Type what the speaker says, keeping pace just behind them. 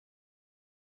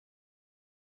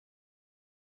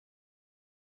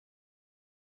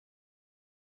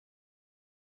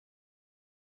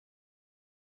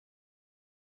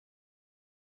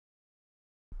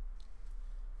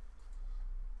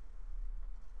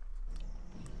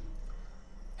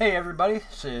Hey everybody,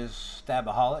 this is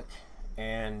Stabaholic,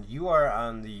 and you are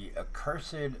on the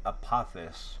Accursed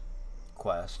Apophis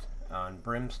quest on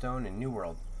Brimstone in New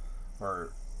World,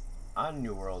 or on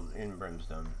New World in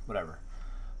Brimstone, whatever.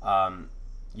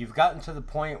 You've gotten to the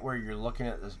point where you're looking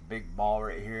at this big ball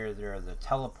right here. There are the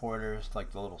teleporters,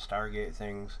 like the little Stargate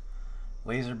things,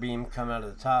 laser beam coming out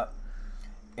of the top,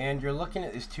 and you're looking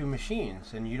at these two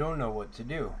machines, and you don't know what to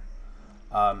do.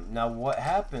 Now what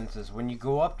happens is when you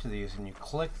go up to these and you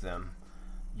click them,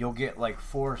 you'll get like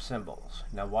 4 symbols.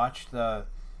 Now watch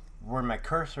where my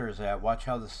cursor is at, watch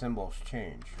how the symbols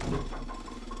change.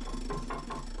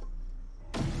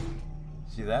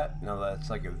 See that? Now that's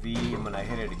like a V, and when I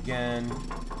hit it again,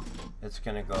 it's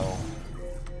gonna go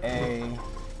A,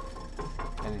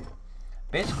 and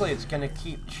basically it's gonna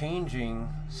keep changing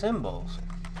symbols.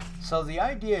 So the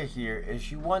idea here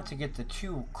is you want to get the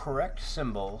 2 correct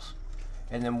symbols,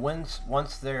 and then once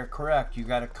they're correct, you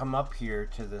got to come up here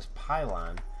to this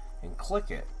pylon and click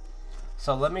it.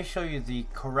 So let me show you the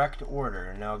correct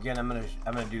order. Now again, I'm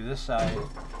gonna do this side,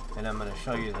 and I'm gonna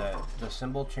show you that the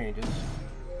symbol changes.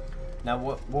 Now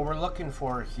what we're looking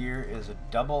for here is a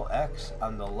double X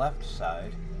on the left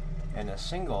side and a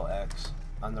single X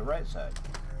on the right side.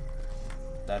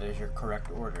 That is your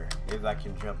correct order. If I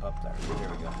can jump up there. There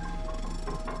we go.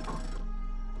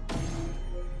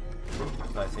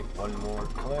 So I think one more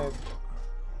click.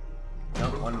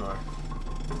 Nope, one more.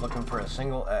 Looking for a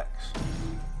single X.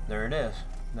 There it is.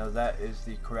 Now that is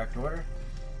the correct order.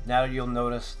 Now you'll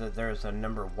notice that there's a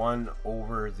number 1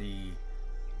 over the,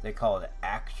 they call it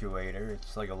actuator.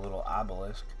 It's like a little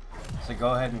obelisk. So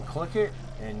go ahead and click it,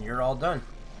 and you're all done.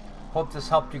 Hope this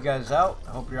helped you guys out.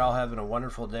 I hope you're all having a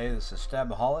wonderful day. This is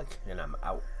Stabaholic, and I'm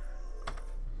out.